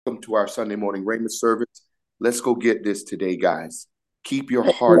Welcome to our Sunday morning Rhema service. Let's go get this today, guys. Keep your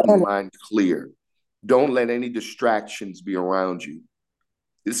heart and Amen. mind clear. Don't let any distractions be around you.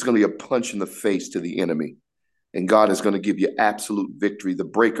 This is going to be a punch in the face to the enemy, and God is going to give you absolute victory. The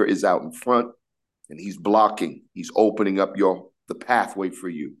breaker is out in front, and he's blocking. He's opening up the pathway for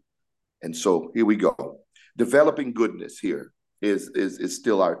you. And so here we go. Developing goodness here is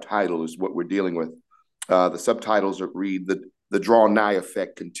still our title, is what we're dealing with. The subtitles read the draw nigh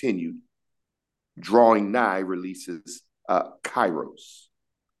effect continued. Drawing nigh releases Kairos.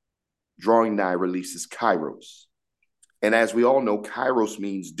 Drawing nigh releases Kairos. And as we all know, Kairos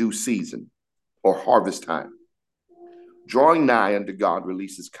means due season or harvest time. Drawing nigh unto God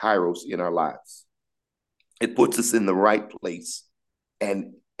releases Kairos in our lives. It puts us in the right place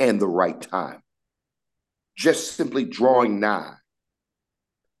and the right time. Just simply drawing nigh,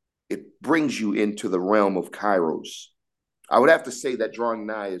 it brings you into the realm of Kairos. I would have to say that drawing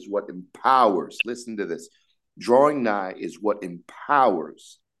nigh is what empowers. Listen to this. Drawing nigh is what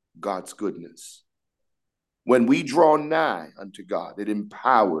empowers God's goodness. When we draw nigh unto God, it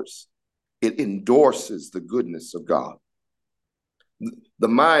empowers, it endorses the goodness of God. The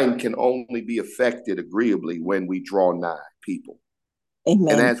mind can only be affected agreeably when we draw nigh people. And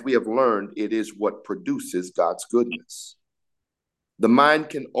Amen. as we have learned, it is what produces God's goodness. The mind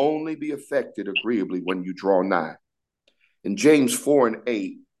can only be affected agreeably when you draw nigh. In James 4 and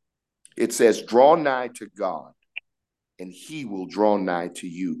 8, it says, draw nigh to God, and he will draw nigh to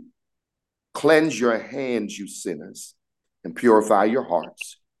you. Cleanse your hands, you sinners, and purify your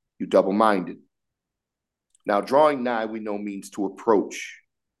hearts, you double-minded. Now, drawing nigh, we know, means to approach.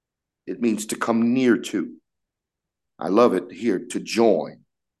 It means to come near to. I love it here, to join.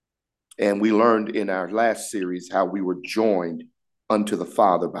 And we learned in our last series how we were joined unto the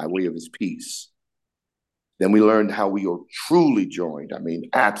Father by way of his peace. Then we learned how we are truly joined. I mean,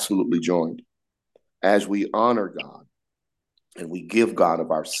 absolutely joined, as we honor God and we give God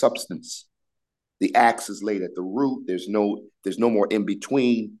of our substance. The axe is laid at the root. There's no more in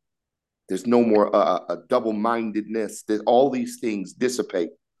between. There's no more double-mindedness. All these things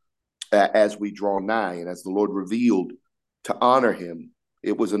dissipate as we draw nigh. And as the Lord revealed to honor him,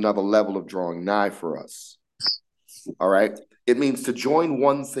 it was another level of drawing nigh for us. All right. It means to join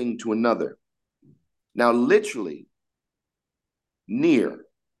one thing to another. Now, literally, near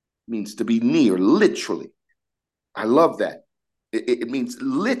means to be near, literally. I love that. It means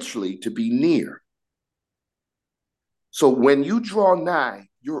literally to be near. So when you draw nigh,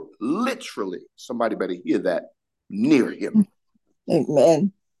 you're literally, somebody better hear that, near him.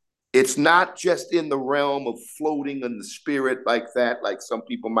 Amen. It's not just in the realm of floating in the spirit like that, like some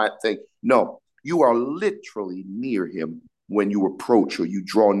people might think. No, you are literally near him when you approach or you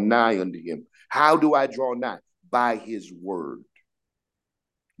draw nigh unto him. How do I draw nigh? By his word,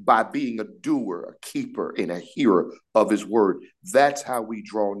 by being a doer, a keeper, and a hearer of his word. That's how we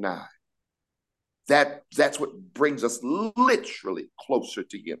draw nigh. That's what brings us literally closer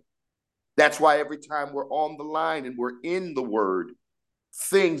to him. That's why every time we're on the line and we're in the word,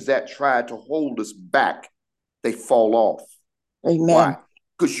 things that try to hold us back, they fall off. Amen. Why?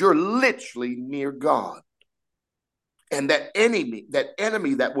 Because you're literally near God. And that enemy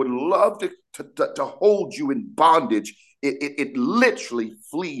that would love to hold you in bondage, it literally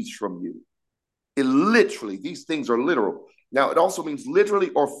flees from you. It literally, these things are literal. Now, it also means literally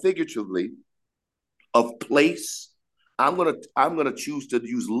or figuratively of place. I'm gonna choose to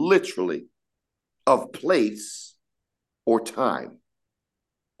use literally of place or time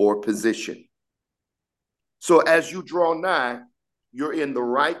or position. So as you draw nigh, you're in the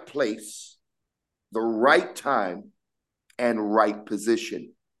right place, the right time, and right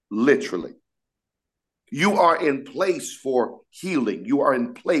position, literally. You are in place for healing. You are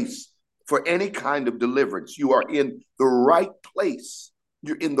in place for any kind of deliverance. You are in the right place.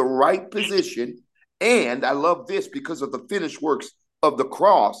 You're in the right position. And I love this because of the finished works of the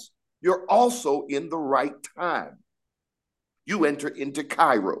cross. You're also in the right time. You enter into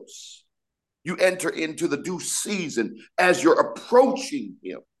Kairos. You enter into the due season as you're approaching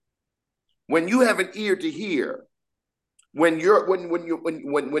him. When you have an ear to hear, when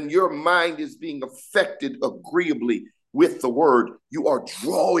your mind is being affected agreeably with the word, you are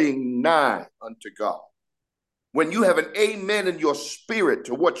drawing nigh unto God. When you have an amen in your spirit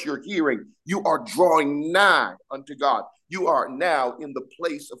to what you're hearing, you are drawing nigh unto God. You are now in the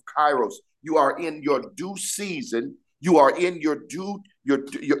place of Kairos. You are in your due season. You are in you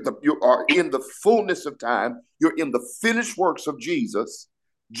are in the fullness of time. You're in the finished works of Jesus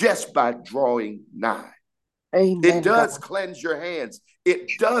just by drawing nigh. It Amen, does God. cleanse your hands.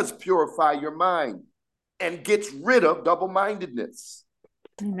 It does purify your mind and gets rid of double mindedness.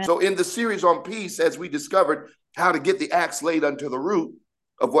 Amen. So in the series on peace, as we discovered how to get the axe laid unto the root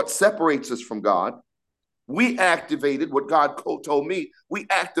of what separates us from God, we activated what God told me. We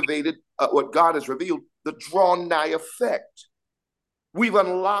activated what God has revealed, the draw nigh effect. We've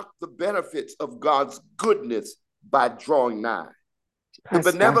unlocked the benefits of God's goodness by drawing nigh. The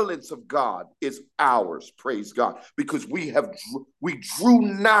benevolence of God is ours, praise God, because we drew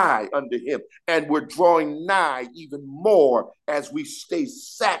nigh unto him, and we're drawing nigh even more as we stay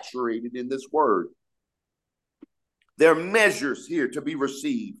saturated in this word. There are measures here to be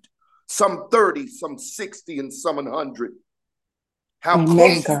received, some 30, some 60, and some 100. How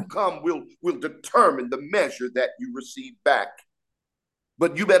close you come will determine the measure that you receive back.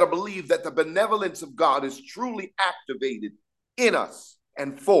 But you better believe that the benevolence of God is truly activated in us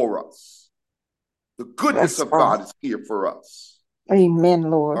and for us. The goodness of God is here for us. Amen,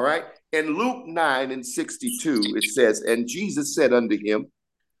 Lord. All right. In Luke 9:62, it says, and Jesus said unto him,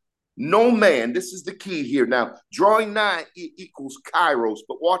 no man, this is the key here. Now, drawing nigh equals Kairos,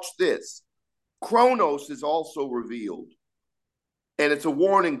 but watch this. Chronos is also revealed, and it's a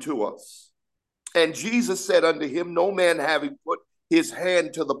warning to us. And Jesus said unto him, no man having put his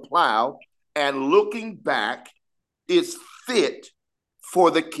hand to the plow and looking back is fit for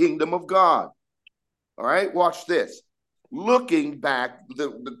the kingdom of God. All right, watch this. Looking back,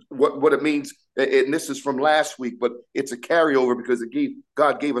 what it means, and this is from last week, but it's a carryover because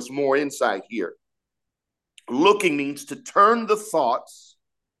God gave us more insight here. Looking means to turn the thoughts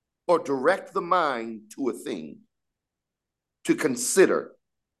or direct the mind to a thing, to consider.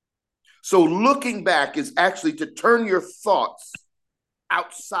 So looking back is actually to turn your thoughts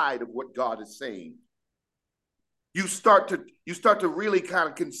outside of what God is saying. You start to really kind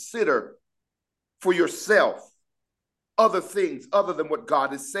of consider for yourself other things other than what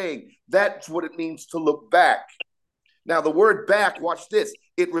God is saying. That's what it means to look back. Now, the word back, watch this.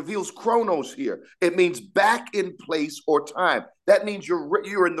 It reveals chronos here. It means back in place or time. That means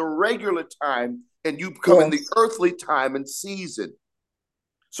you're in the regular time and you come in the earthly time and season.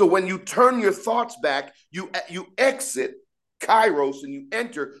 So when you turn your thoughts back, you exit Kairos and you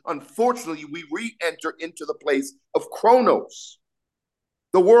enter. Unfortunately, we re-enter into the place of chronos,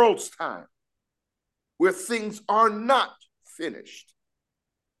 the world's time, where things are not finished,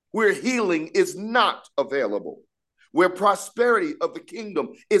 where healing is not available, where prosperity of the kingdom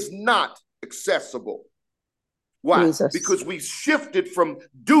is not accessible. Why? Jesus. Because we shifted from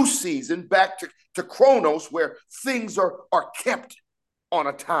due season back to chronos, where things are kept on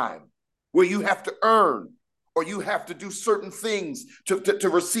a time, where you have to earn or you have to do certain things to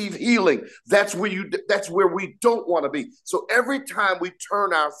receive healing. That's where we don't want to be. So every time we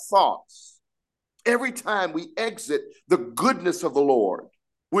turn our thoughts, every time we exit the goodness of the Lord,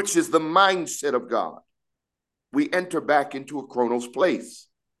 which is the mindset of God, we enter back into a chronos place.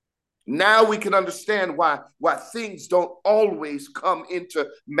 Now we can understand why things don't always come into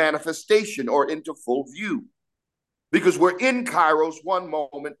manifestation or into full view. Because we're in Kairos one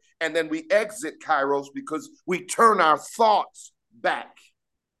moment and then we exit Kairos because we turn our thoughts back.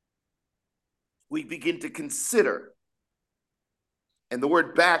 We begin to consider. And the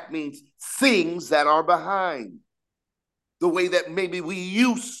word back means things that are behind. The way that maybe we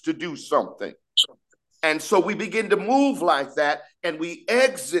used to do something. And so we begin to move like that and we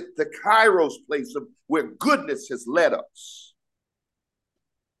exit the Kairos place of where goodness has led us.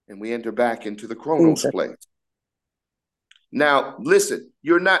 And we enter back into the chronos place. Now, listen,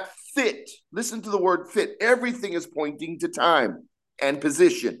 you're not fit. Listen to the word fit. Everything is pointing to time and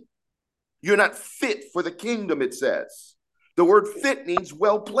position. You're not fit for the kingdom, it says. The word fit means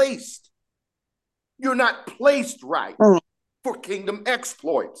well placed. You're not placed right for kingdom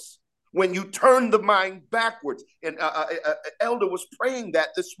exploits. When you turn the mind backwards, and Elder was praying that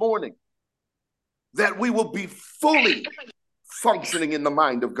this morning, that we will be fully functioning in the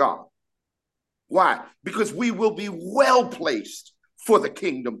mind of God. Why? Because we will be well placed for the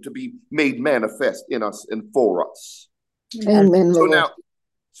kingdom to be made manifest in us and for us. Amen.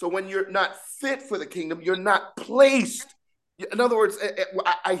 So when you're not fit for the kingdom, you're not placed. In other words,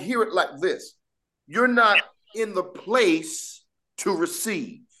 I hear it like this. You're not in the place to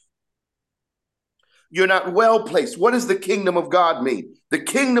receive. You're not well placed. What does the kingdom of God mean? The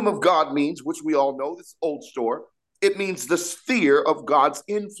kingdom of God means, which we all know, this old story, it means the sphere of God's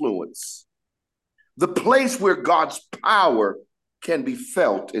influence. The place where God's power can be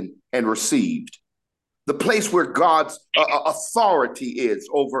felt and received. The place where God's authority is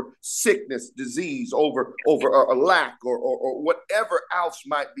over sickness, disease, over a lack or whatever else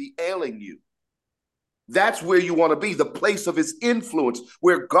might be ailing you. That's where you want to be, the place of his influence,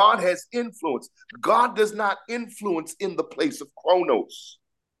 where God has influence. God does not influence in the place of chronos.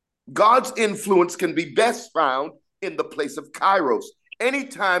 God's influence can be best found in the place of Kairos.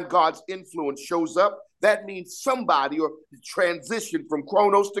 Anytime God's influence shows up, that means somebody or transition from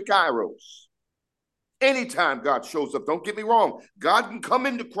Chronos to Kairos. Anytime God shows up, don't get me wrong, God can come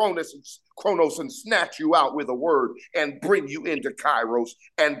into Chronos and snatch you out with a word and bring you into Kairos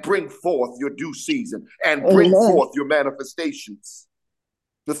and bring forth your due season and bring forth your manifestations,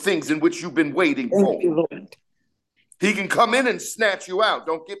 the things in which you've been waiting for. Thank you, Lord. He can come in and snatch you out,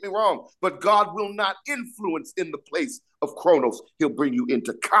 don't get me wrong, but God will not influence in the place of Chronos. He'll bring you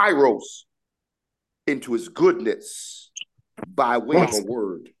into Kairos, into his goodness, by way of a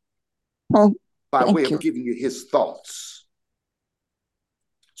word, by way of giving you his thoughts.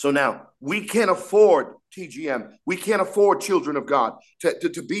 So now, we can't afford, TGM, we can't afford, children of God,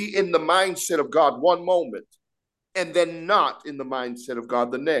 to be in the mindset of God one moment and then not in the mindset of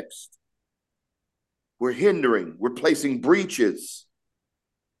God the next. We're hindering, we're placing breaches.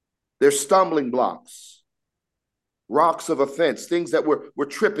 There's stumbling blocks, rocks of offense, things that we're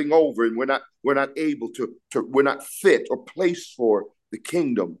tripping over, and we're not able to we're not fit or placed for the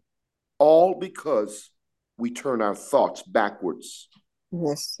kingdom, all because we turn our thoughts backwards.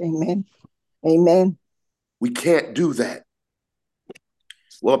 Yes, amen. Amen. We can't do that.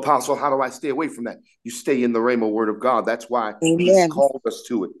 Well, Apostle, how do I stay away from that? You stay in the Rhema word of God. That's why he's called us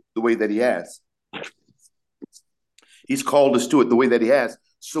to it the way that he has. He's called us to it the way that he has,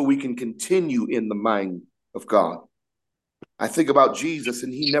 so we can continue in the mind of God. I think about Jesus,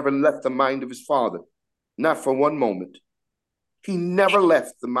 and he never left the mind of his Father, not for one moment. He never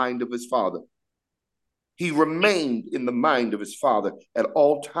left the mind of his Father. He remained in the mind of his Father at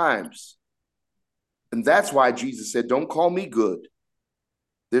all times. And that's why Jesus said, don't call me good.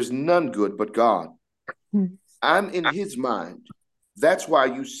 There's none good but God. I'm in his mind. That's why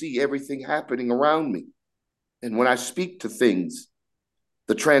you see everything happening around me. And when I speak to things,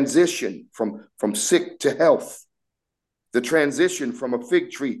 the transition from sick to health, the transition from a fig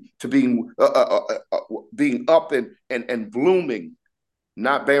tree to being up and blooming,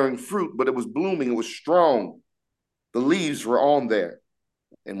 not bearing fruit, but it was blooming, it was strong. The leaves were on there.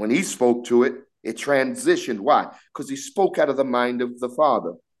 And when he spoke to it, it transitioned. Why? Because he spoke out of the mind of the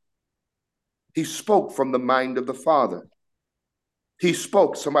Father. He spoke from the mind of the Father. He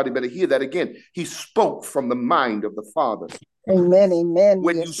spoke. Somebody better hear that again. He spoke from the mind of the Father. Amen, amen.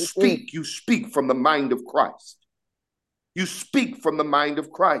 When you speak from the mind of Christ. You speak from the mind of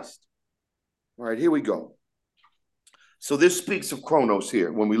Christ. All right, here we go. So this speaks of Chronos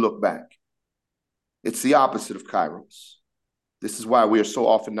here when we look back. It's the opposite of Kairos. This is why we are so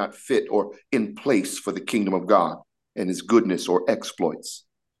often not fit or in place for the kingdom of God and his goodness or exploits.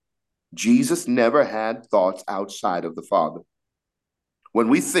 Jesus never had thoughts outside of the Father. When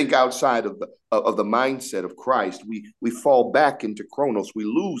we think outside of the mindset of Christ, we fall back into Chronos. We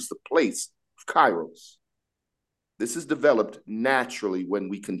lose the place of Kairos. This is developed naturally when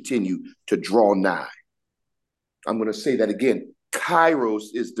we continue to draw nigh. I'm going to say that again. Kairos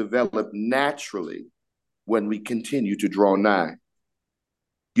is developed naturally when we continue to draw nigh.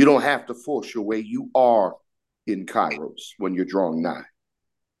 You don't have to force your way. You are in Kairos when you're drawing nigh.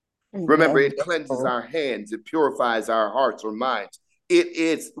 Remember, it cleanses our hands. It purifies our hearts or minds. It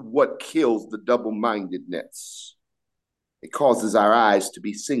is what kills the double-mindedness. It causes our eyes to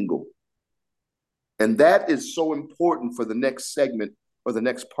be single. And that is so important for the next segment or the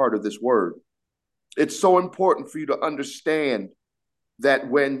next part of this word. It's so important for you to understand that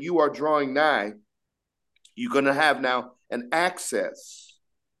when you are drawing nigh, you're going to have now an access.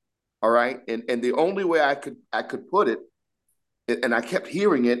 All right. And the only way I could put it, and I kept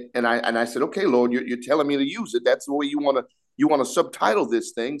hearing it, and I said, okay, Lord, you're telling me to use it. That's the way you want to subtitle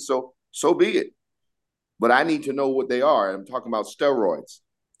this thing. So be it. But I need to know what they are. I'm talking about steroids.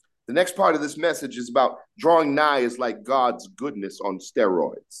 The next part of this message is about drawing nigh is like God's goodness on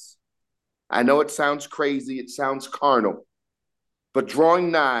steroids. I know it sounds crazy. It sounds carnal. But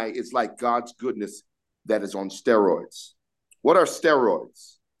drawing nigh is like God's goodness that is on steroids. What are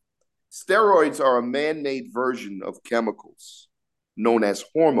steroids? Steroids are a man-made version of chemicals known as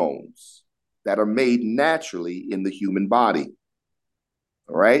hormones that are made naturally in the human body.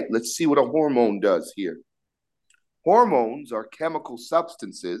 All right, let's see what a hormone does here. Hormones are chemical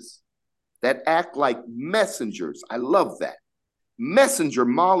substances that act like messengers. I love that. Messenger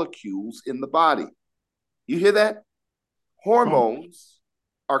molecules in the body. You hear that? Hormones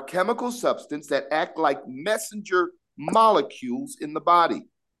are chemical substances that act like messenger molecules in the body.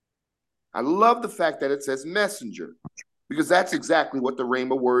 I love the fact that it says messenger, because that's exactly what the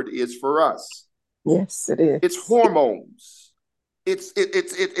Rhema word is for us. Yes, it is. It's hormones.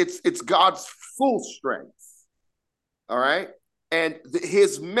 It's God's full strength. All right. And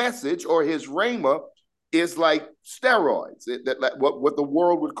his message or his rhema is like steroids, what the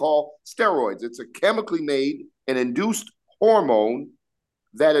world would call steroids. It's a chemically made and induced hormone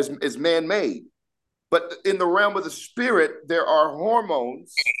that is man-made. But in the realm of the spirit, there are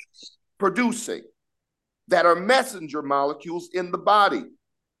hormones producing that are messenger molecules in the body.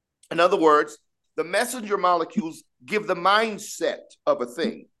 In other words, the messenger molecules give the mindset of a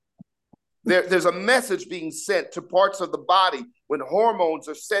thing. There's a message being sent to parts of the body when hormones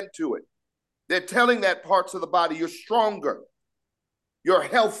are sent to it. They're telling that parts of the body, you're stronger, you're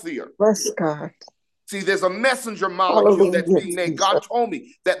healthier. Bless God. See, there's a messenger molecule Hallelujah, that's being made. Jesus. God told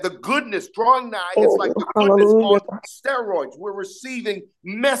me that the goodness drawing nigh is Oh, like the goodness hallelujah. on steroids. We're receiving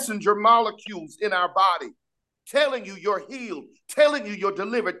messenger molecules in our body, telling you you're healed, telling you you're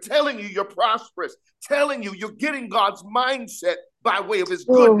delivered, telling you you're prosperous, telling you you're getting God's mindset by way of his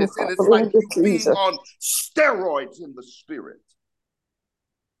goodness. Oh, And it's like hallelujah, you being Jesus. on steroids in the spirit.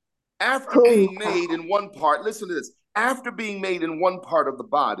 After Oh, being God. made in one part, listen to this, after being made in one part of the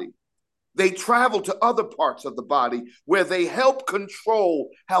body, they travel to other parts of the body where they help control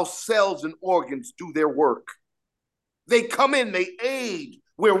how cells and organs do their work. They come in, they aid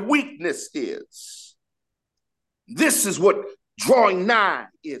where weakness is. This is what drawing nigh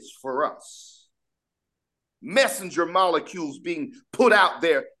is for us. Messenger molecules being put out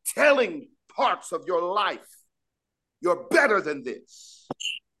there telling parts of your life, you're better than this.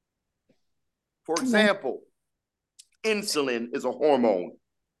 For example, insulin is a hormone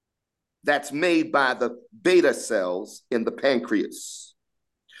that's made by the beta cells in the pancreas.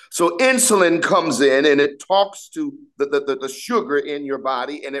 So insulin comes in and it talks to the sugar in your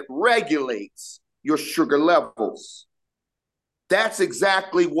body and it regulates your sugar levels. That's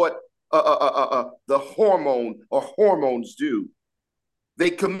exactly what the hormone or hormones do.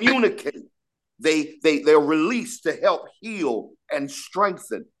 They communicate. They're released to help heal and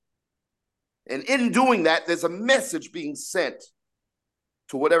strengthen. And in doing that, there's a message being sent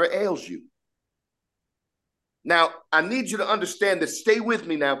to whatever ails you. Now, I need you to understand this. Stay with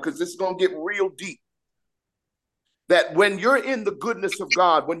me now, because this is going to get real deep. That when you're in the goodness of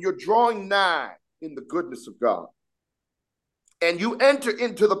God, when you're drawing nigh in the goodness of God, and you enter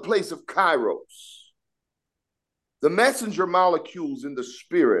into the place of Kairos, the messenger molecules in the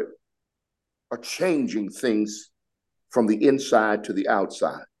spirit are changing things from the inside to the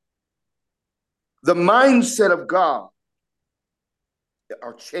outside. The mindset of God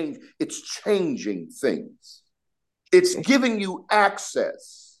it's changing things. It's giving you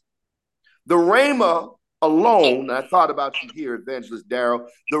access. The rhema alone, I thought about you here, Evangelist Darrell.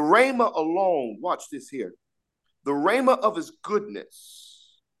 The rhema alone, watch this here. The rhema of his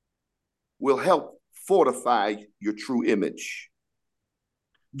goodness will help fortify your true image.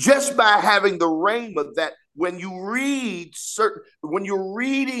 Just by having the rhema that when you're reading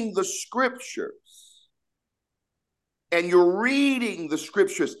the scriptures, and you're reading the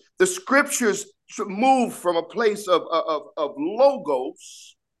scriptures move from a place of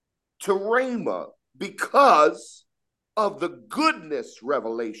logos to rhema because of the goodness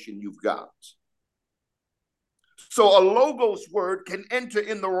revelation you've got. So a logos word can enter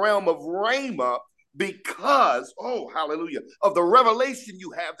in the realm of rhema because, oh, hallelujah, of the revelation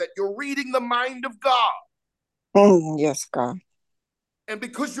you have that you're reading the mind of God. Yes, God. And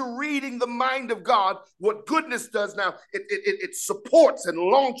because you're reading the mind of God, what goodness does now, it supports and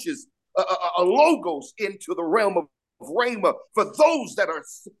launches a logos into the realm of rhema for those that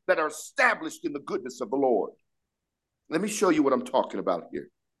are established in the goodness of the Lord. Let me show you what I'm talking about here.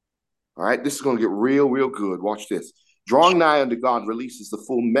 All right, this is going to get real, real good. Watch this. Drawing nigh unto God releases the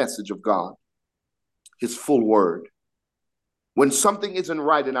full message of God, his full word. When something isn't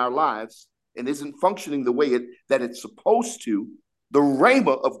right in our lives and isn't functioning the way that it's supposed to, the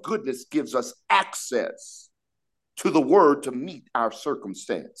rhema of goodness gives us access to the word to meet our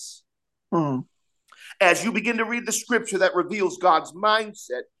circumstance. As you begin to read the scripture that reveals God's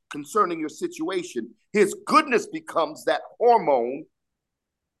mindset concerning your situation, his goodness becomes that hormone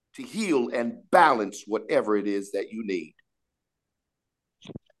to heal and balance whatever it is that you need.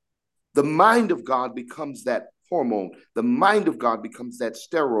 The mind of God becomes that hormone. The mind of God becomes that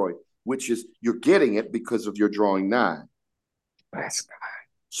steroid, which is you're getting it because of your drawing nigh. Bless God.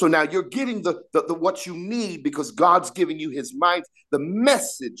 So now you're getting the what you need because God's giving you his mind. The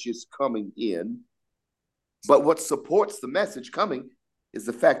message is coming in. But what supports the message coming is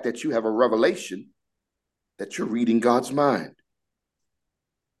the fact that you have a revelation that you're reading God's mind.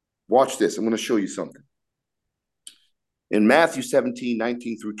 Watch this. I'm going to show you something. In Matthew 17,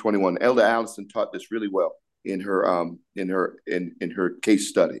 19 through 21, Elder Allison taught this really well in her case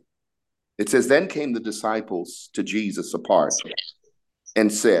study. It says, then came the disciples to Jesus apart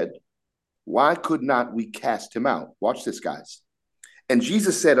and said, why could not we cast him out? Watch this, guys. And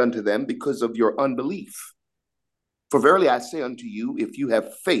Jesus said unto them, because of your unbelief. For verily I say unto you, if you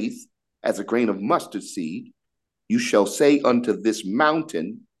have faith as a grain of mustard seed, you shall say unto this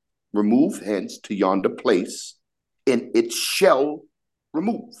mountain, remove hence to yonder place, and it shall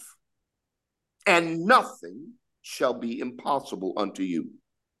remove. And nothing shall be impossible unto you.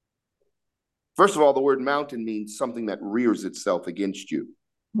 First of all, the word mountain means something that rears itself against you.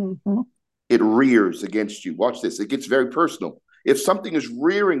 Mm-hmm. It rears against you. Watch this. It gets very personal. If something is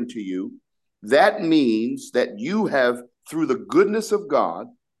rearing to you, that means that you have, through the goodness of God,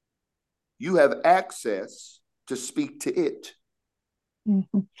 you have access to speak to it.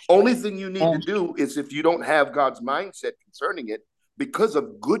 Mm-hmm. Only thing you need to do is, if you don't have God's mindset concerning it, because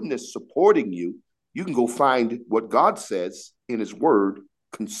of goodness supporting you, you can go find what God says in his word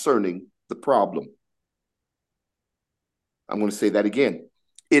concerning the problem. I'm going to say that again.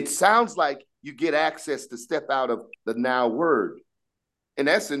 It sounds like you get access to step out of the now word. In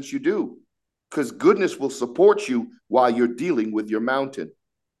essence, you do, because goodness will support you while you're dealing with your mountain.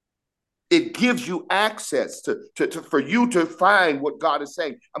 It gives you access for you to find what God is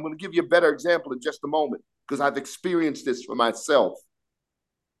saying. I'm going to give you a better example in just a moment, because I've experienced this for myself.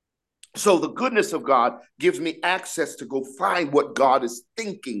 So the goodness of God gives me access to go find what God is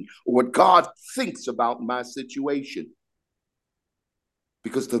thinking, or what God thinks about my situation.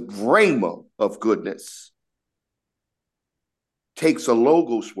 Because the rhema of goodness takes a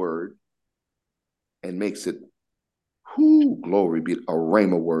logos word and makes it, glory be, a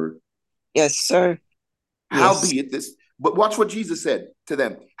rhema word. Yes, sir. Yes. Howbeit this, but watch what Jesus said to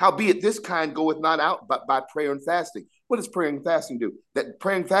them. Howbeit this kind goeth not out but by prayer and fasting. What does prayer and fasting do? That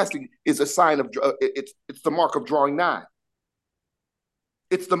prayer and fasting is a sign of, it's the mark of drawing nigh.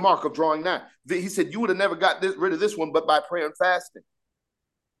 It's the mark of drawing nigh. He said, you would have never got rid of this one but by prayer and fasting.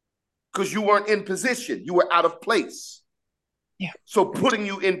 Because you weren't in position. You were out of place. Yeah. So putting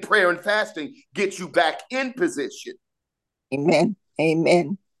you in prayer and fasting gets you back in position. Amen.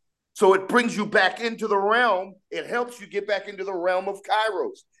 Amen. So it brings you back into the realm. It helps you get back into the realm of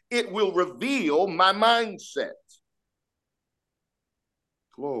Kairos. It will reveal my mindset.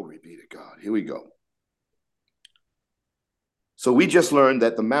 Glory be to God. Here we go. So we just learned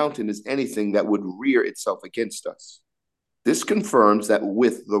that the mountain is anything that would rear itself against us. This confirms that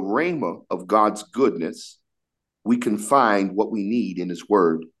with the rhema of God's goodness, we can find what we need in his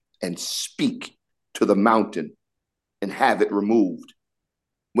word and speak to the mountain and have it removed.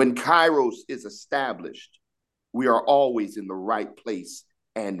 When Kairos is established, we are always in the right place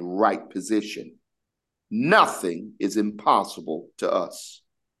and right position. Nothing is impossible to us.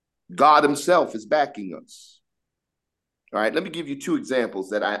 God himself is backing us. All right, let me give you two examples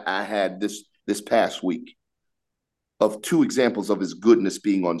that I had this past week, of two examples of his goodness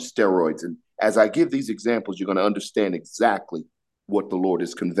being on steroids. And as I give these examples, you're going to understand exactly what the Lord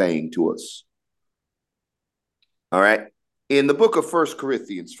is conveying to us. All right. In the book of 1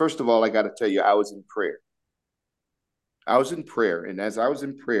 Corinthians, first of all, I got to tell you, I was in prayer. And as I was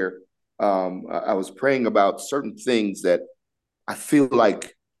in prayer, I was praying about certain things that I feel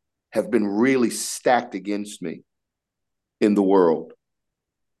like have been really stacked against me in the world.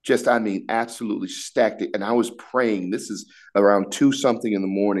 Absolutely stacked. And I was praying. This is around 2 something in the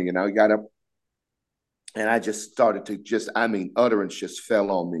morning, and I got up and I just started to utterance just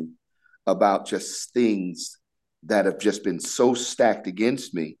fell on me about just things that have just been so stacked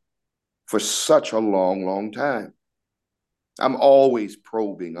against me for such a long, long time. I'm always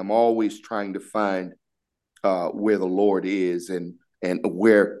probing. I'm always trying to find where the Lord is, and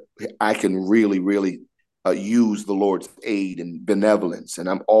where I can really, really use the Lord's aid and benevolence. And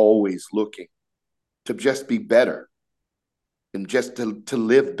I'm always looking to just be better, and just to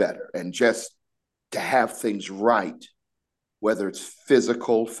live better, and just to have things right, whether it's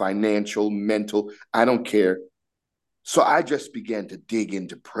physical, financial, mental, I don't care. So I just began to dig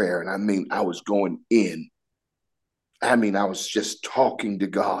into prayer. And I was going in. I was just talking to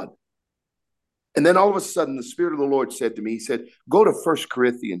God. And then all of a sudden, the Spirit of the Lord said to me, he said, go to 1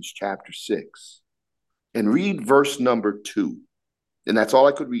 Corinthians chapter 6 and read verse number 2. And that's all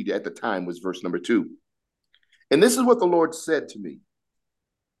I could read at the time, was verse number 2. And this is what the Lord said to me.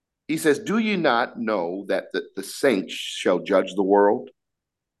 He says, do you not know that the saints shall judge the world?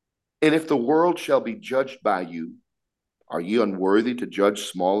 And if the world shall be judged by you, are you unworthy to judge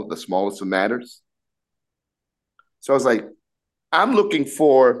the smallest of matters? So I was like, I'm looking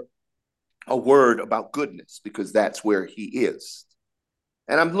for a word about goodness, because that's where he is.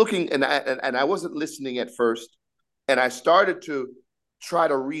 And I'm looking, and I wasn't listening at first. And I started to try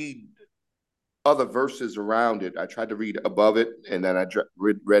to read other verses around it. I tried to read above it, and then I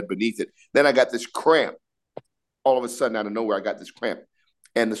read beneath it. Then I got this cramp. All of a sudden, out of nowhere, I got this cramp.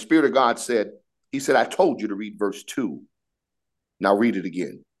 And the Spirit of God said, he said, I told you to read verse 2. Now read it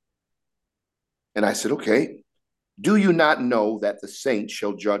again. And I said, okay. Do you not know that the saints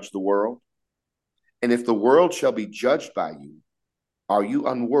shall judge the world? And if the world shall be judged by you, are you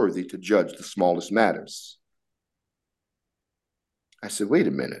unworthy to judge the smallest matters? I said, wait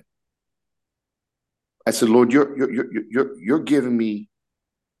a minute. I said, Lord, you're giving me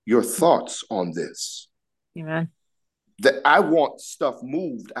your thoughts on this. Amen. That I want stuff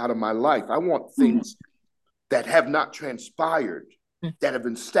moved out of my life. I want things that have not transpired, that have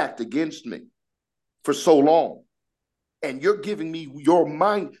been stacked against me for so long. And you're giving me your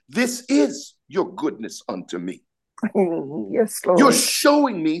mind. This is your goodness unto me. Yes, Lord. You're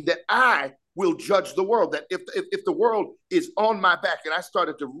showing me that I will judge the world, that if the world is on my back. And I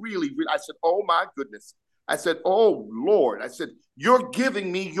started to really, I said, oh my goodness. I said, oh Lord. I said, you're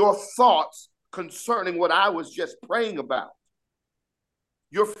giving me your thoughts concerning what I was just praying about.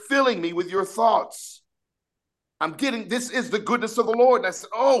 You're filling me with your thoughts. I'm getting, this is the goodness of the Lord. And I said,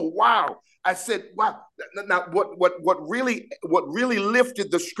 oh, wow. I said, wow. Now, what really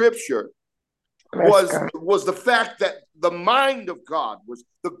lifted the scripture was the fact that the mind of God was,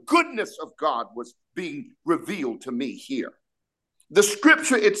 the goodness of God was being revealed to me here. The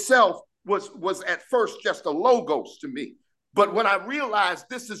scripture itself was at first just a logos to me. But when I realized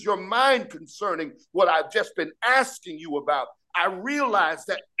this is your mind concerning what I've just been asking you about, I realized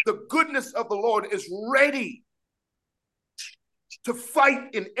that the goodness of the Lord is ready to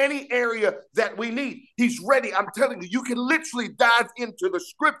fight in any area that we need. He's ready. I'm telling you, you can literally dive into the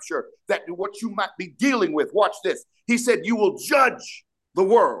scripture that what you might be dealing with. Watch this. He said, you will judge the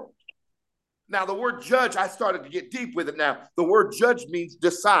world. Now, the word judge, I started to get deep with it now. The word judge means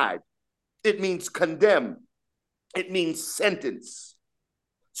decide. It means condemn. It means sentence.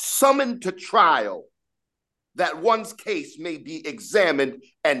 Summon to trial, that one's case may be examined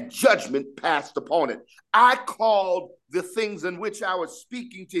and judgment passed upon it. I called the things in which I was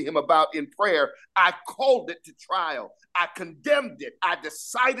speaking to him about in prayer, I called it to trial. I condemned it. I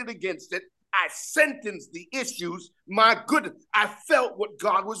decided against it. I sentenced the issues. My goodness, I felt what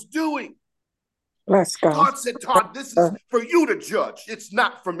God was doing. Bless God. God said, Todd, this is for you to judge. It's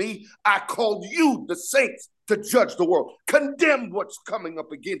not for me. I called you, the saints, to judge the world. Condemn what's coming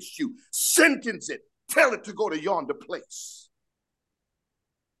up against you. Sentence it. Tell it to go to yonder place.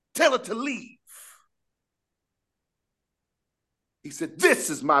 Tell it to leave. He said,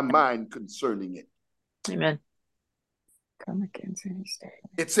 this is my mind concerning it. Amen. Come against any statement.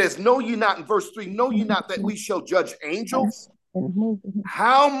 It says, know ye not, in verse 3, know ye not that we shall judge angels?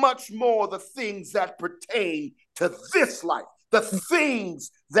 How much more the things that pertain to this life? The things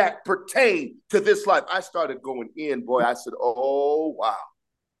that pertain to this life. I started going in, boy. I said, oh, wow.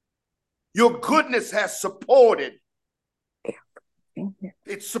 Your goodness has supported.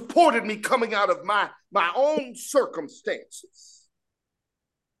 It supported me coming out of my own circumstances.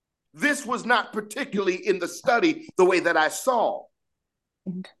 This was not particularly in the study the way that I saw.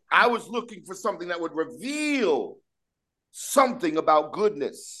 I was looking for something that would reveal something about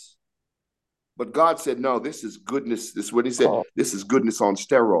goodness. But God said, no, this is goodness. This is what he said. This is goodness on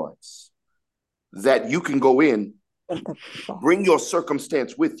steroids. That you can go in, bring your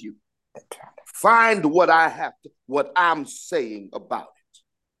circumstance with you. Find what I'm saying about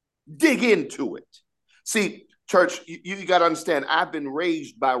it. Dig into it. See, church, you got to understand, I've been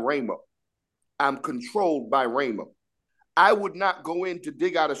raised by Rhema. I'm controlled by Rhema. I would not go in to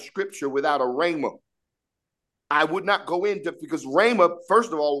dig out a scripture without a Rhema. I would not go into, because Rhema,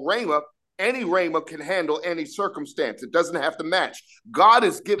 first of all, any Rhema can handle any circumstance. It doesn't have to match. God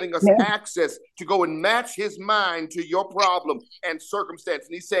is giving us access to go and match his mind to your problem and circumstance.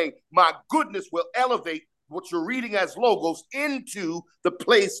 And he's saying, my goodness will elevate what you're reading as logos into the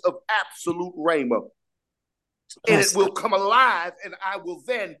place of absolute Rhema. And it will come alive, and I will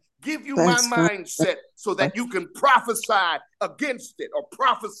then give you my mindset so that you can prophesy against it or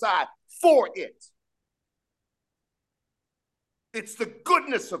prophesy for it. It's the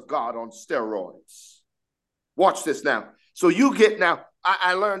goodness of God on steroids. Watch this now. So you get now,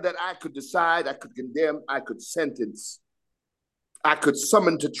 I learned that I could decide, I could condemn, I could sentence, I could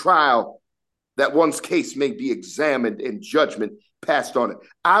summon to trial that one's case may be examined and judgment passed on it.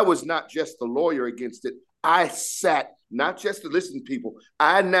 I was not just the lawyer against it. I sat, not just to listen, people.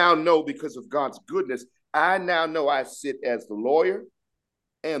 I now know, because of God's goodness, I now know I sit as the lawyer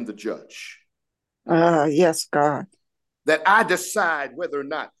and the judge. Yes, God. that I decide whether or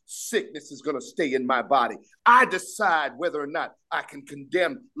not sickness is going to stay in my body. I decide whether or not I can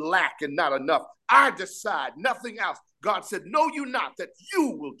condemn lack and not enough. I decide, nothing else. God said, know you not that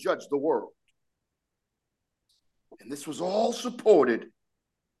you will judge the world. And this was all supported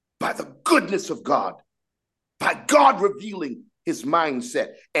by the goodness of God, by God revealing his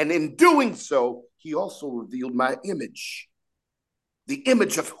mindset. And in doing so, he also revealed my image, the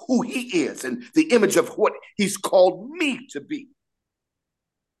image of who he is and the image of what he's called me to be.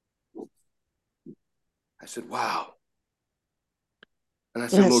 I said, wow. And I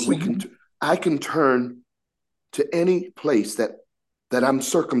said, Yes, Lord, I can turn to any place that I'm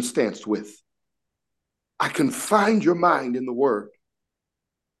circumstanced with. I can find your mind in the word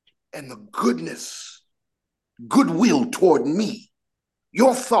and the goodwill toward me,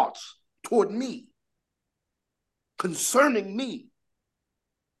 your thoughts toward me, concerning me,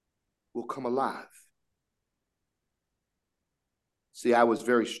 will come alive. See, I was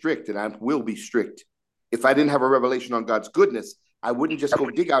very strict, and I will be strict. If I didn't have a revelation on God's goodness, I wouldn't just go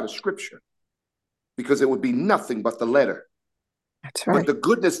dig out a scripture, because it would be nothing but the letter. that's right. But the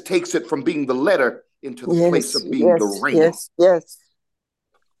goodness takes it from being the letter into the place of being the yes, rhema. yes.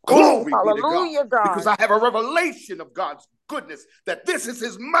 Glory be to God. Hallelujah, God. Because I have a revelation of God's goodness, that this is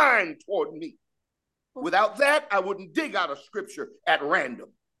his mind toward me. Without that, I wouldn't dig out a scripture at random,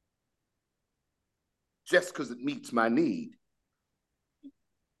 just because it meets my need,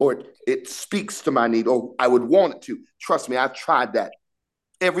 or it speaks to my need, or I would want it to. Trust me, I've tried that.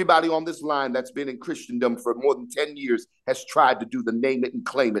 Everybody on this line that's been in Christendom for more than 10 years has tried to do the name it and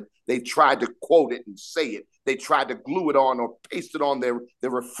claim it. They've tried to quote it and say it. They tried to glue it on or paste it on their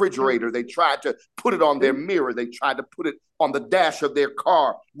refrigerator. They tried to put it on their mirror. They tried to put it on the dash of their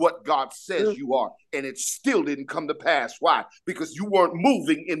car, what God says you are. And it still didn't come to pass. Why? Because you weren't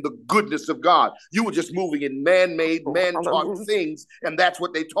moving in the goodness of God. You were just moving in man-made, man-taught things. And that's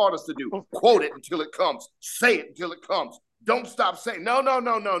what they taught us to do. Quote it until it comes. Say it until it comes. Don't stop saying,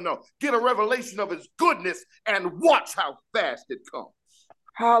 no. Get a revelation of his goodness and watch how fast it comes.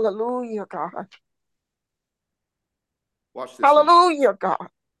 Hallelujah, God. Watch this. Hallelujah, God.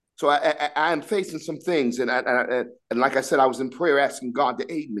 So I am facing some things. And like I said, I was in prayer asking God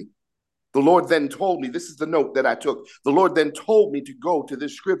to aid me. The Lord then told me, this is the note that I took. The Lord then told me to go to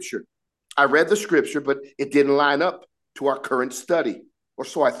this scripture. I read the scripture, but it didn't line up to our current study, or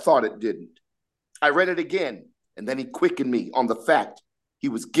so I thought it didn't. I read it again. And then he quickened me on the fact he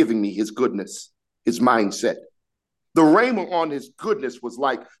was giving me his goodness, his mindset. The rhema on his goodness was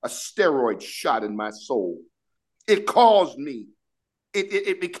like a steroid shot in my soul. It caused me,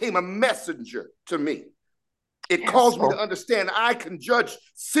 it became a messenger to me. It caused me to understand I can judge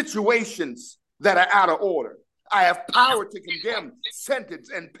situations that are out of order. I have power to condemn, sentence,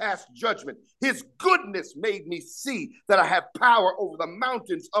 and pass judgment. His goodness made me see that I have power over the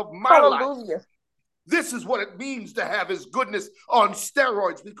mountains of my life. This is what it means to have his goodness on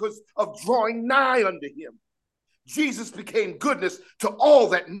steroids, because of drawing nigh unto him. Jesus became goodness to all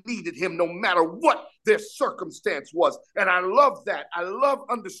that needed him, no matter what their circumstance was. And I love that. I love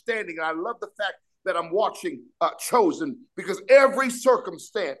understanding. And I love the fact that I'm watching Chosen, because every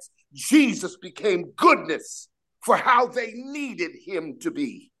circumstance, Jesus became goodness for how they needed him to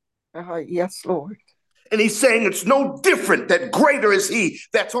be. Yes, Lord. And he's saying it's no different, that greater is he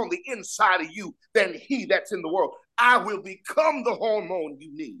that's on the inside of you than he that's in the world. I will become the hormone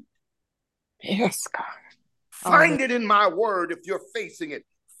you need. Yes, God. Find it in my word if you're facing it.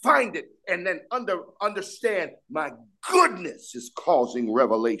 Find it, and then understand my goodness is causing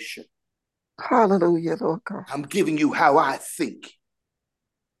revelation. Hallelujah, Lord God. I'm giving you how I think.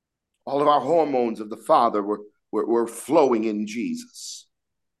 All of our hormones of the Father were flowing in Jesus,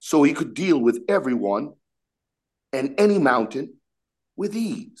 so he could deal with everyone and any mountain with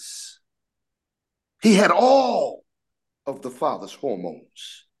ease. He had all of the Father's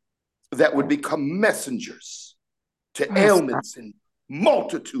hormones that would become messengers to ailments and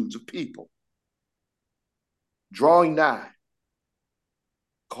multitudes of people. Drawing nigh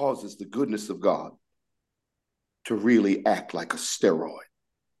causes the goodness of God to really act like a steroid.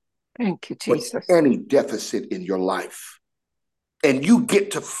 Thank you, Jesus. But any deficit in your life, and you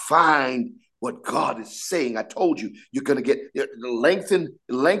get to find what God is saying. I told you, you're going to get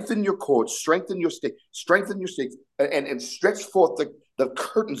lengthen your cords, strengthen your sticks, and stretch forth the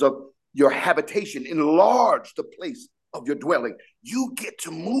curtains of your habitation, enlarge the place of your dwelling. You get to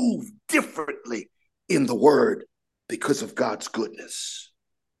move differently in the word because of God's goodness.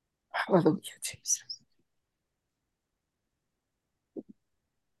 Hallelujah, Jesus.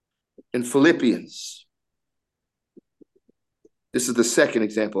 In Philippians, this is the second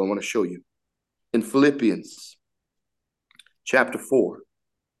example I want to show you. In Philippians chapter 4.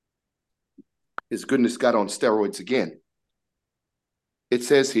 His goodness got on steroids again. It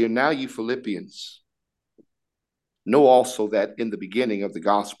says here, now you Philippians, know also that in the beginning of the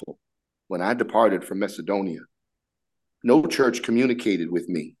gospel, when I departed from Macedonia, no church communicated with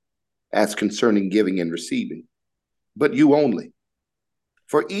me as concerning giving and receiving, but you only.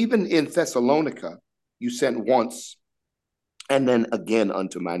 For even in Thessalonica, you sent once and then again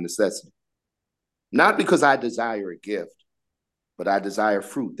unto my necessity. Not because I desire a gift, but I desire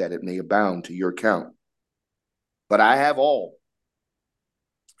fruit that it may abound to your account. But I have all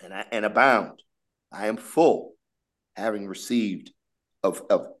and abound. I am full, having received of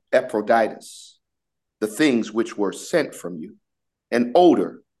Epaphroditus the things which were sent from you, an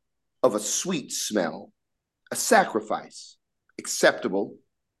odor of a sweet smell, a sacrifice acceptable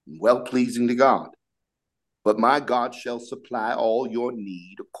and well-pleasing to God. But my God shall supply all your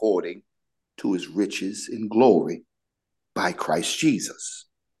need according to his riches in glory by Christ Jesus.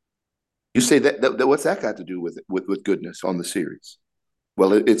 You say that what's that got to do with goodness on the series?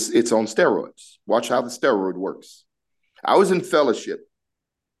 Well, it's on steroids. Watch how the steroid works. I was in fellowship,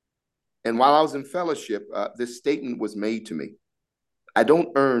 and while I was in fellowship, this statement was made to me. I don't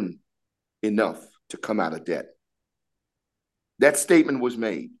earn enough to come out of debt. That statement was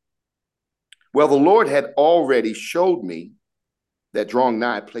made. Well, the Lord had already showed me that drawing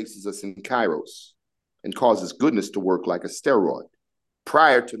nigh places us in Kairos and causes goodness to work like a steroid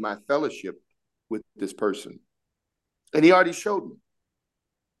prior to my fellowship with this person. And he already showed me.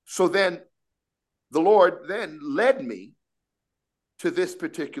 So then the Lord then led me to this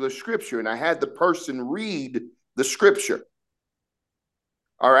particular scripture, and I had the person read the scripture.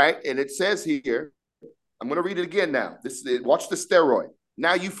 All right. And it says here, I'm going to read it again now. Watch the steroid.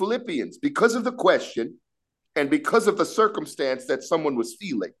 Now, you Philippians, because of the question and because of the circumstance that someone was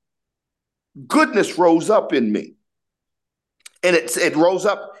feeling, goodness rose up in me. And it rose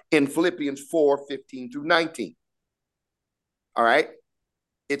up in Philippians 4:15 through 19. All right.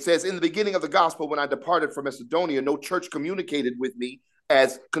 It says, in the beginning of the gospel, when I departed from Macedonia, no church communicated with me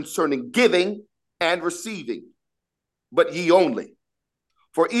as concerning giving and receiving, but ye only.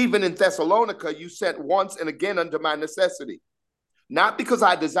 For even in Thessalonica, you sent once and again unto my necessity. Not because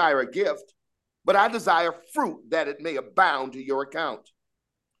I desire a gift, but I desire fruit that it may abound to your account.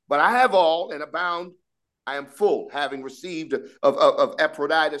 But I have all and abound. I am full, having received of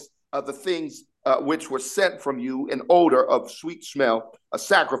Epaphroditus of the things which were sent from you, an odor of sweet smell, a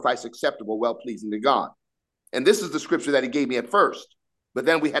sacrifice acceptable, well-pleasing to God. And this is the scripture that he gave me at first, but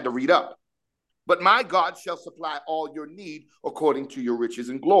then we had to read up. But my God shall supply all your need according to your riches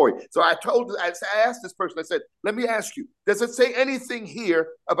and glory. So I asked this person, I said, let me ask you, does it say anything here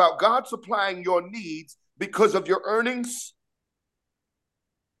about God supplying your needs because of your earnings?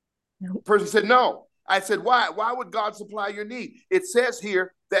 No. The person said, no. I said, why? Why would God supply your need? It says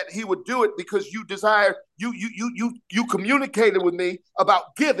here that he would do it because you desire, you communicated with me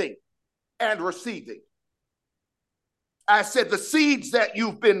about giving and receiving. I said, the seeds that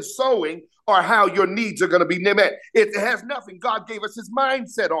you've been sowing are how your needs are going to be met. It has nothing. God gave us his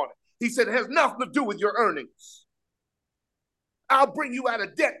mindset on it. He said, it has nothing to do with your earnings. I'll bring you out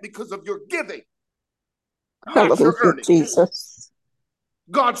of debt because of your giving, not your earnings. Jesus.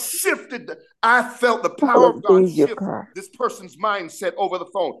 God shifted. I felt the power of God shift this person's mindset over the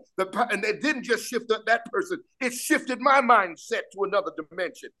phone. And it didn't just shift that person. It shifted my mindset to another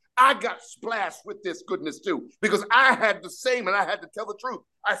dimension. I got splashed with this goodness too, because I had the same, and I had to tell the truth.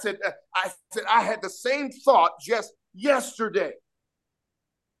 I said, I had the same thought just yesterday.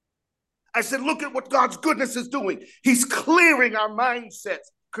 I said, look at what God's goodness is doing. He's clearing our mindsets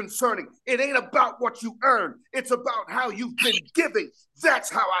concerning. It ain't about what you earn. It's about how you've been giving. That's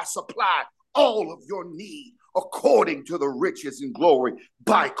how I supply all of your need according to the riches and glory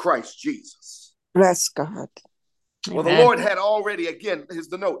by Christ Jesus. Bless God. Well, the Lord had already, again, here's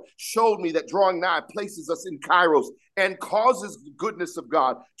the note, showed me that drawing nigh places us in Kairos and causes the goodness of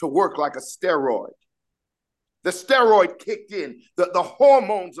God to work like a steroid. The steroid kicked in, the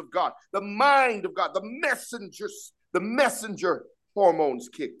hormones of God, the mind of God, the messenger hormones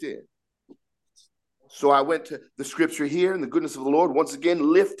kicked in. So I went to the scripture here, and the goodness of the Lord once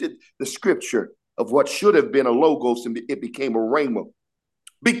again lifted the scripture of what should have been a logos, and it became a rhema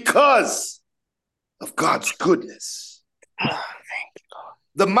because of God's goodness. Oh, thank you, Lord.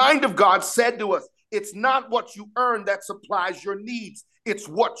 The mind of God said to us, it's not what you earn that supplies your needs. It's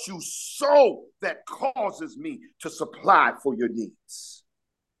what you sow that causes me to supply for your needs.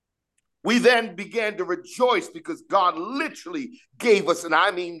 We then began to rejoice because God literally gave us, and I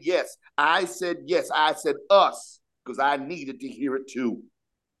mean, yes, I said us, because I needed to hear it too.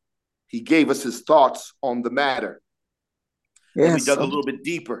 He gave us his thoughts on the matter. And we Yes, dug a sir. little bit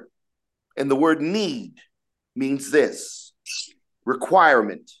deeper. And the word need means this: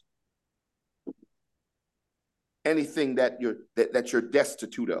 requirement. Anything that you're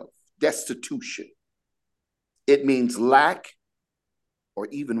destitute of, destitution. It means lack or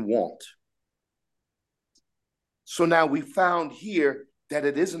even want. So now we found here that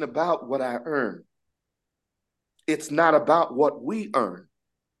it isn't about what I earn. It's not about what we earn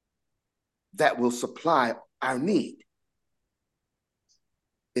that will supply our need.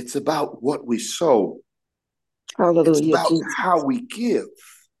 It's about what we sow. It's Hallelujah, about Jesus. how we give.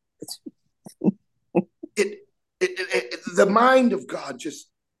 The mind of God just,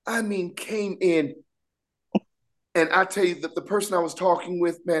 came in. And I tell you that the person I was talking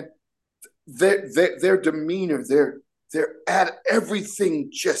with, man, their demeanor, their everything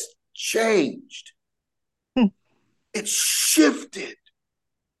just changed. Hmm. It shifted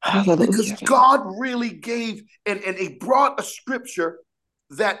because Hallelujah. God really gave, and he brought a scripture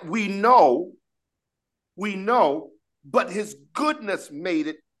that we know, but his goodness made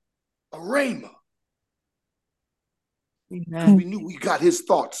it a rhema. Because Amen. we knew we got his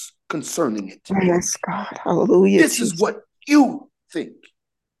thoughts concerning it. Yes, God. Hallelujah, This is Jesus. what you think.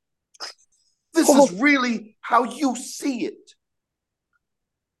 This Oh, is really how you see it.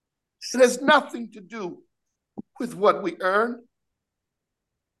 It has nothing to do with what we earn.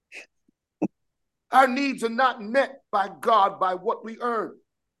 Our needs are not met by God by what we earn.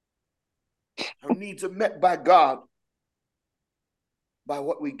 Our needs are met by God by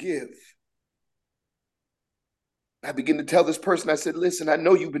what we give. I begin to tell this person, I said, listen, I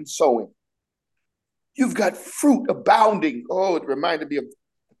know you've been sowing. You've got fruit abounding. Oh, it reminded me of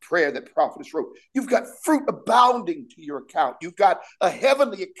the prayer that prophetess wrote. You've got fruit abounding to your account. You've got a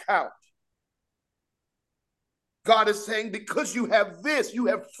heavenly account. God is saying, because you have this, you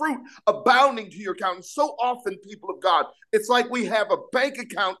have fruit abounding to your account. And so often, people of God, it's like we have a bank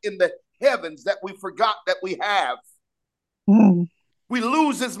account in the heavens that we forgot that we have. mm. We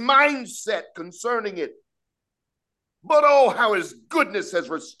lose his mindset concerning it. But oh, how his goodness has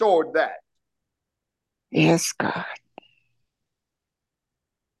restored that. Yes, God.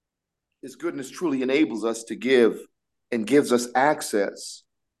 His goodness truly enables us to give and gives us access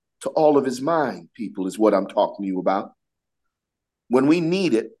to all of his mind, people, is what I'm talking to you about. When we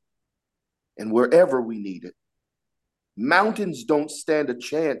need it and wherever we need it, mountains don't stand a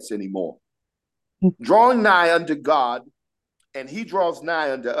chance anymore. Drawing nigh unto God, and he draws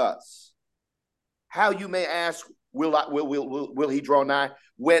nigh unto us. How, you may ask, will he draw nigh?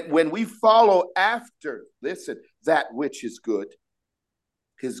 When we follow after, listen, that which is good,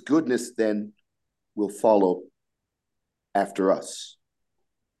 his goodness then will follow after us.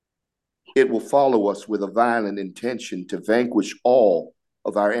 It will follow us with a violent intention to vanquish all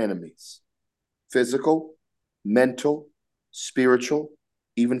of our enemies: physical, mental, spiritual,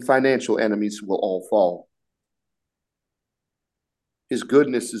 even financial enemies will all fall. His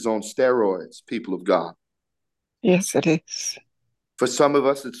goodness is on steroids, people of God. Yes, it is. For some of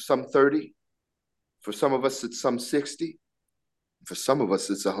us, it's some 30. For some of us, it's some 60. For some of us,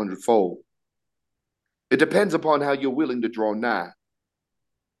 it's 100-fold. It depends upon how you're willing to draw nigh.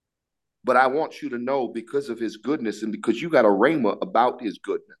 But I want you to know, because of his goodness and because you got a rhema about his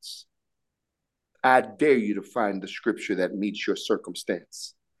goodness, I dare you to find the scripture that meets your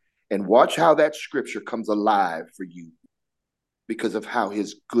circumstance and watch how that scripture comes alive for you because of how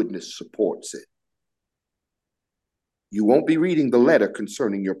his goodness supports it. You won't be reading the letter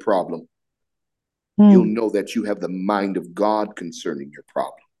concerning your problem. You'll know that you have the mind of God concerning your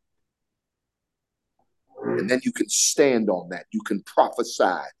problem. And then you can stand on that. You can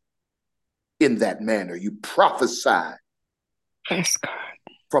prophesy in that manner. You prophesy Yes, God.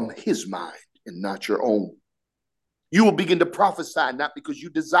 from his mind and not your own. You will begin to prophesy not because you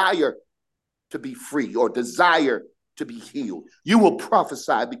desire to be free or desire to be healed. You will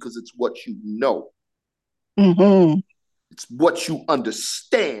prophesy because it's what you know. Mm-hmm. It's what you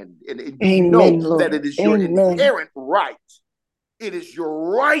understand. And you Amen, know Lord. that it is your Amen. inherent right. It is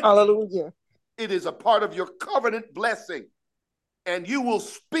your right. Hallelujah. It is a part of your covenant blessing. And you will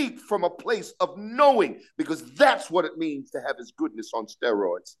speak from a place of knowing, because that's what it means to have his goodness on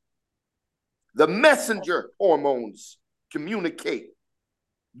steroids. The messenger hormones communicate.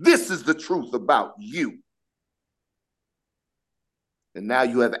 This is the truth about you. And now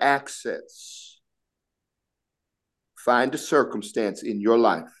you have access. Find a circumstance in your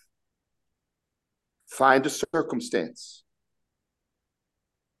life. Find a circumstance.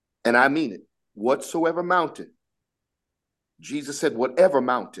 And I mean it. Whatsoever mountain. Jesus said, whatever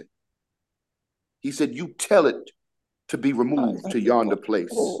mountain. He said, you tell it to be I removed love to you, yonder Lord. place,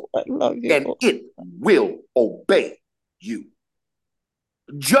 Oh, I love you, and Lord. it will obey you.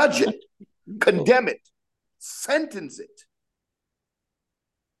 judge it, condemn it, sentence it.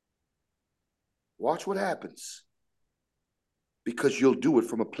 Watch what happens, because you'll do it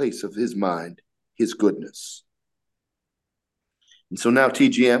from a place of his mind, his goodness. And so now,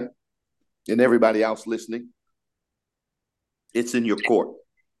 TGM and everybody else listening, it's in your court.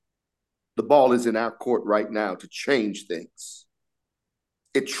 The ball is in our court right now to change things.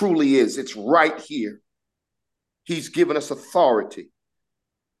 It truly is. It's right here. He's given us authority.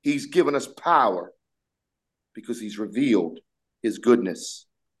 He's given us power because he's revealed his goodness.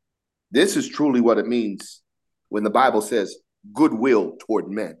 This is truly what it means when the Bible says goodwill toward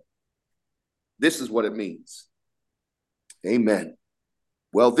men. This is what it means. Amen.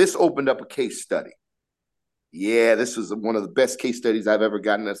 Well, this opened up a case study. Yeah, this was one of the best case studies I've ever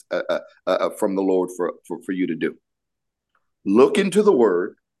gotten from the Lord for you to do. Look into the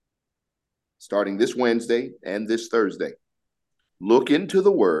Word, starting this Wednesday and this Thursday. Look into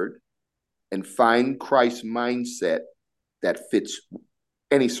the Word and find Christ's mindset that fits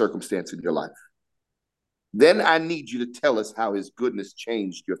any circumstance in your life. Then I need you to tell us how his goodness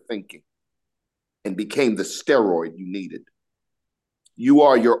changed your thinking and became the steroid you needed. You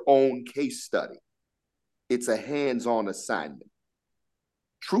are your own case study. It's a hands-on assignment.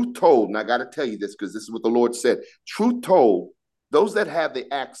 Truth told, and I got to tell you this because this is what the Lord said. Truth told, those that have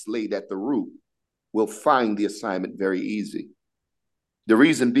the axe laid at the root will find the assignment very easy. The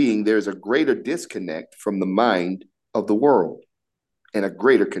reason being, there's a greater disconnect from the mind of the world and a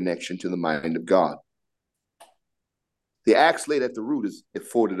greater connection to the mind of God. The axe laid at the root has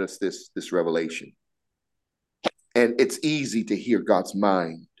afforded us this revelation. And it's easy to hear God's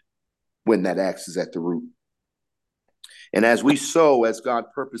mind when that axe is at the root. And as we sow, as God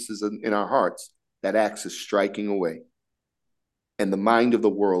purposes in our hearts, that axe is striking away. And the mind of the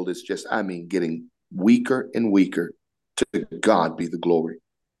world is just, getting weaker and weaker. To God be the glory.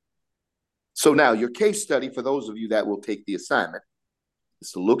 So now your case study, for those of you that will take the assignment,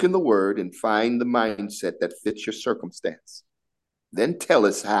 is to look in the Word and find the mindset that fits your circumstance. Then tell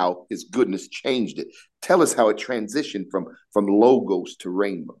us how his goodness changed it. Tell us how it transitioned from logos to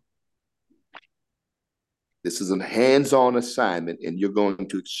rainbow. This is a hands-on assignment, and you're going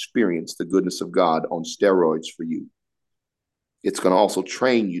to experience the goodness of God on steroids for you. It's going to also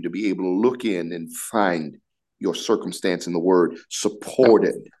train you to be able to look in and find your circumstance in the Word,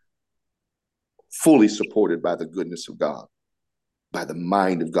 fully supported by the goodness of God, by the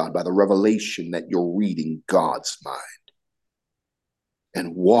mind of God, by the revelation that you're reading God's mind.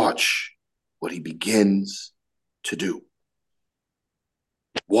 And watch what he begins to do.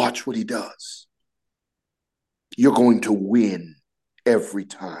 Watch what he does. You're going to win every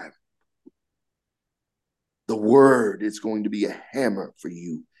time. The Word is going to be a hammer for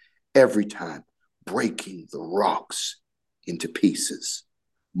you every time, breaking the rocks into pieces,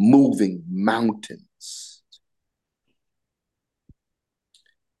 moving mountains.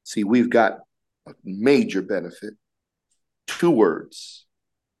 See, we've got a major benefit. Two words.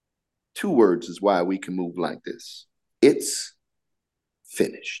 Two words is why we can move like this. It's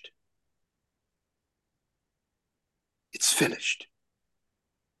finished. It's finished.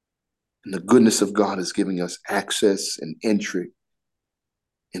 And the goodness of God is giving us access and entry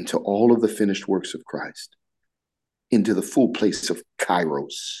into all of the finished works of Christ, into the full place of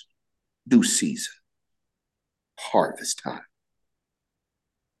Kairos, due season, harvest time.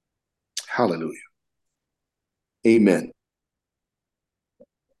 Hallelujah. Amen.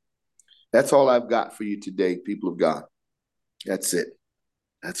 That's all I've got for you today, people of God. That's it.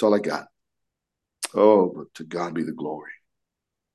 That's all I got. Oh, but to God be the glory.